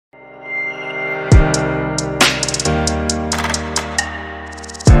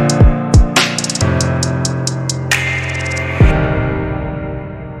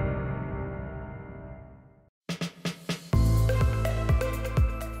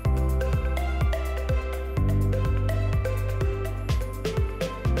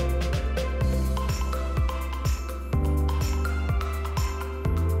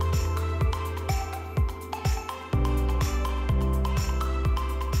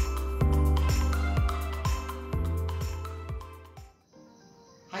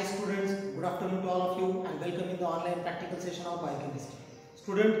afternoon to all of you and welcome in the online practical session of biochemistry.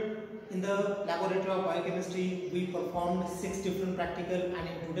 Student, in the laboratory of biochemistry, we performed 6 different practical, and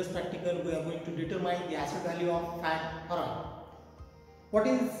in today's practical we are going to determine the acid value of fat or oil. What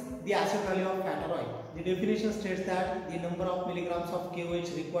is the acid value of fat or oil? The definition states that the number of milligrams of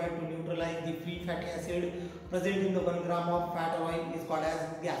KOH required to neutralize the free fatty acid present in the 1 gram of fat or oil is called as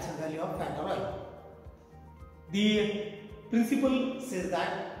the acid value of fat or oil. The principle says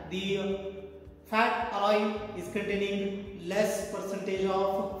that the fat or oil is containing less percentage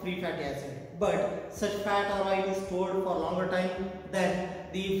of free fatty acid, but such fat or oil is stored for longer time, then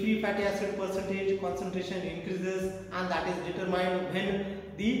the free fatty acid percentage concentration increases, and that is determined when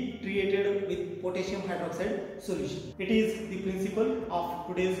the treated with potassium hydroxide solution. It is the principle of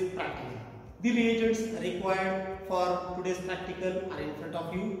today's practical. The reagents required for today's practical are in front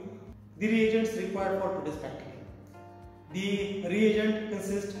of you. The reagents required for today's practical. The reagent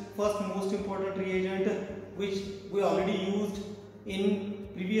consists, first most important reagent which we already used in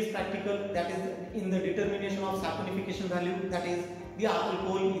previous practical, that is in the determination of saponification value, that is the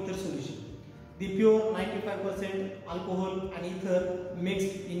alcohol ether solution. The pure 95% alcohol and ether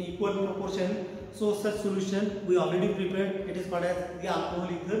mixed in equal proportion, so such solution we already prepared, it is called as the alcohol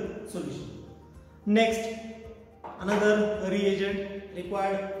ether solution. Next, another reagent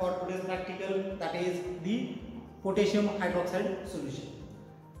required for today's practical, that is the potassium hydroxide solution.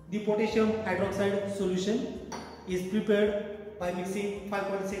 The potassium hydroxide solution is prepared by mixing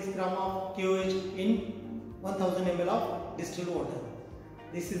 5.6 gram of KOH in 1000 ml of distilled water.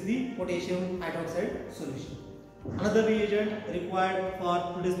 This is the potassium hydroxide solution. Another reagent required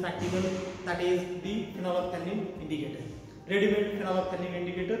for today's practical, that is the phenolphthalein indicator. Ready-made phenolphthalein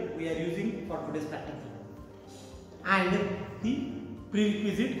indicator we are using for today's practical. And the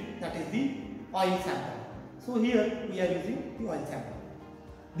prerequisite, that is the oil sample. So here we are using the oil sample.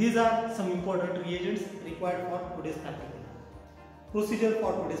 These are some important reagents required for today's practical. Procedure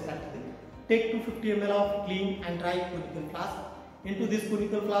for today's practical: take 250 ml of clean and dry conical flask. Into this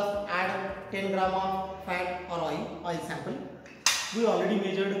conical flask add 10 gram of fat or oil sample. We already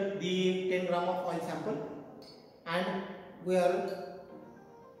measured the 10 gram of oil sample, and we are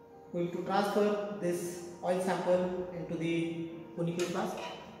going to transfer this oil sample into the conical flask.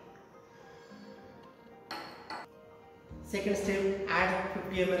 Second step, add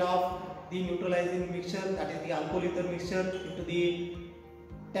 50 ml of the neutralizing mixture, that is the alcohol ether mixture, into the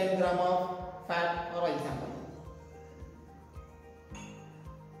 10 gram of fat or oil sample.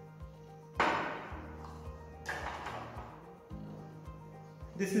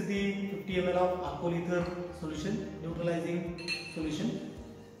 This is the 50 ml of alcohol ether solution, neutralizing solution,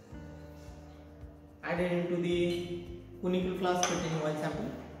 added into the conical flask containing oil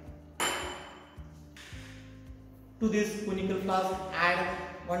sample. To this conical flask add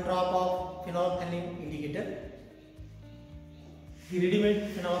 1 drop of phenolphthalein indicator. The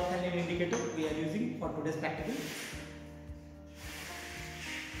ready-made phenolphthalein indicator we are using for today's practical.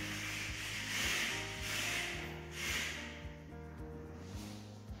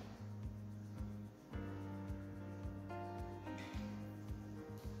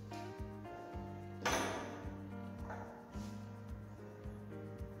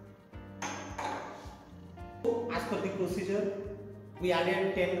 As per the procedure, we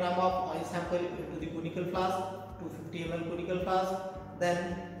added 10 gram of oil sample into the conical flask, to 50 ml conical flask, then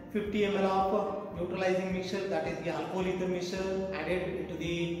 50 ml of neutralizing mixture, that is the alcohol ether mixture, added into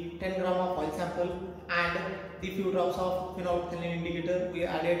the 10 gram of oil sample, and the few drops of phenolphthalein indicator we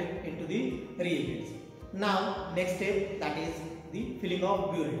added into the reagents. Now next step, that is the filling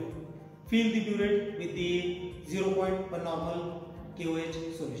of burette. Fill the burette with the 0.1 normal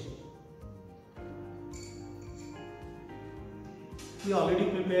KOH solution. We already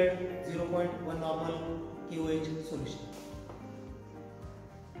prepared 0.1 normal KOH solution.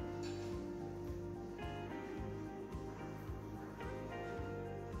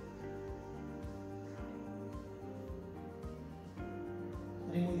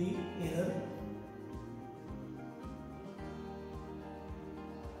 Remove the air.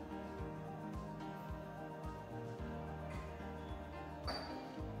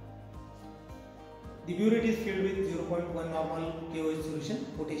 The burette is filled with 0.1 normal KOH solution,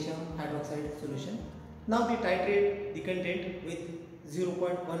 potassium hydroxide solution. Now we titrate the content with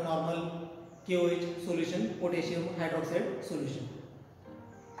 0.1 normal KOH solution, potassium hydroxide solution,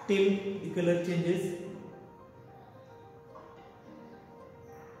 till the color changes.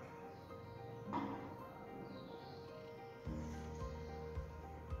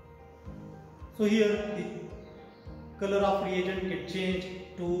 So here the color of reagent gets changed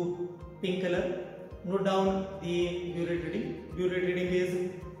to pink color. Note down the burette reading. Burette reading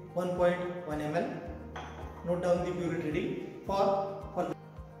is 1.1 ml. Note down the purity reading for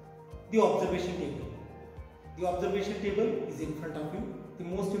the observation table. The observation table is in front of you. The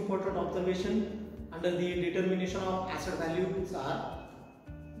most important observation under the determination of acid values are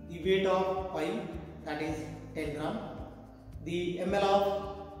the weight of oil, that is 10 gram, the ml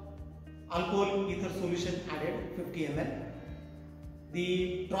of alcohol ether solution added 50 ml,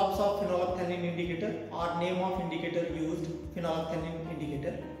 the drops of phenolphthalein indicator or name of indicator used phenolphthalein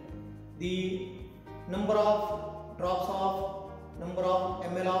indicator, the number of drops of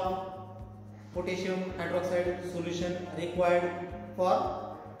ml of potassium hydroxide solution required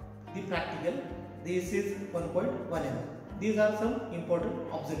for the practical. This is 1.1 ml. These are some important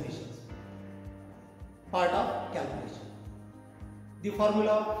observations. Part of calculation. The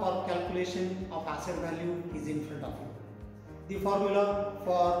formula for calculation of acid value is in front of you. The formula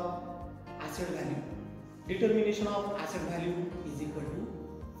for acid value, determination of acid value is equal to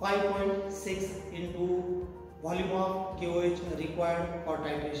 5.6 into volume of KOH required for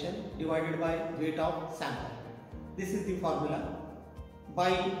titration divided by weight of sample. This is the formula.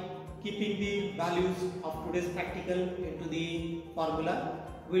 By keeping the values of today's practical into the formula,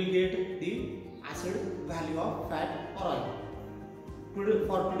 we will get the acid value of fat or oil.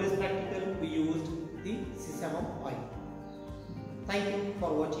 For today's practical, we used the sesame oil. Thank you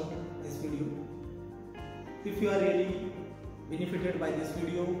for watching this video. If you are really benefited by this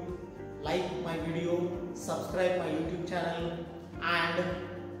video, like my video, subscribe my YouTube channel, and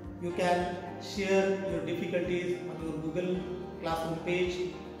you can share your difficulties on your Google Classroom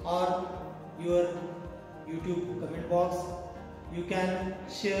page or your YouTube comment box. You can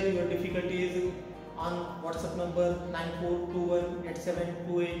share your difficulties on WhatsApp number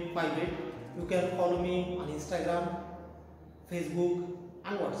 9421872858. You can follow me on Instagram, Facebook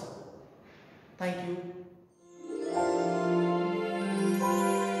and WhatsApp. Thank you.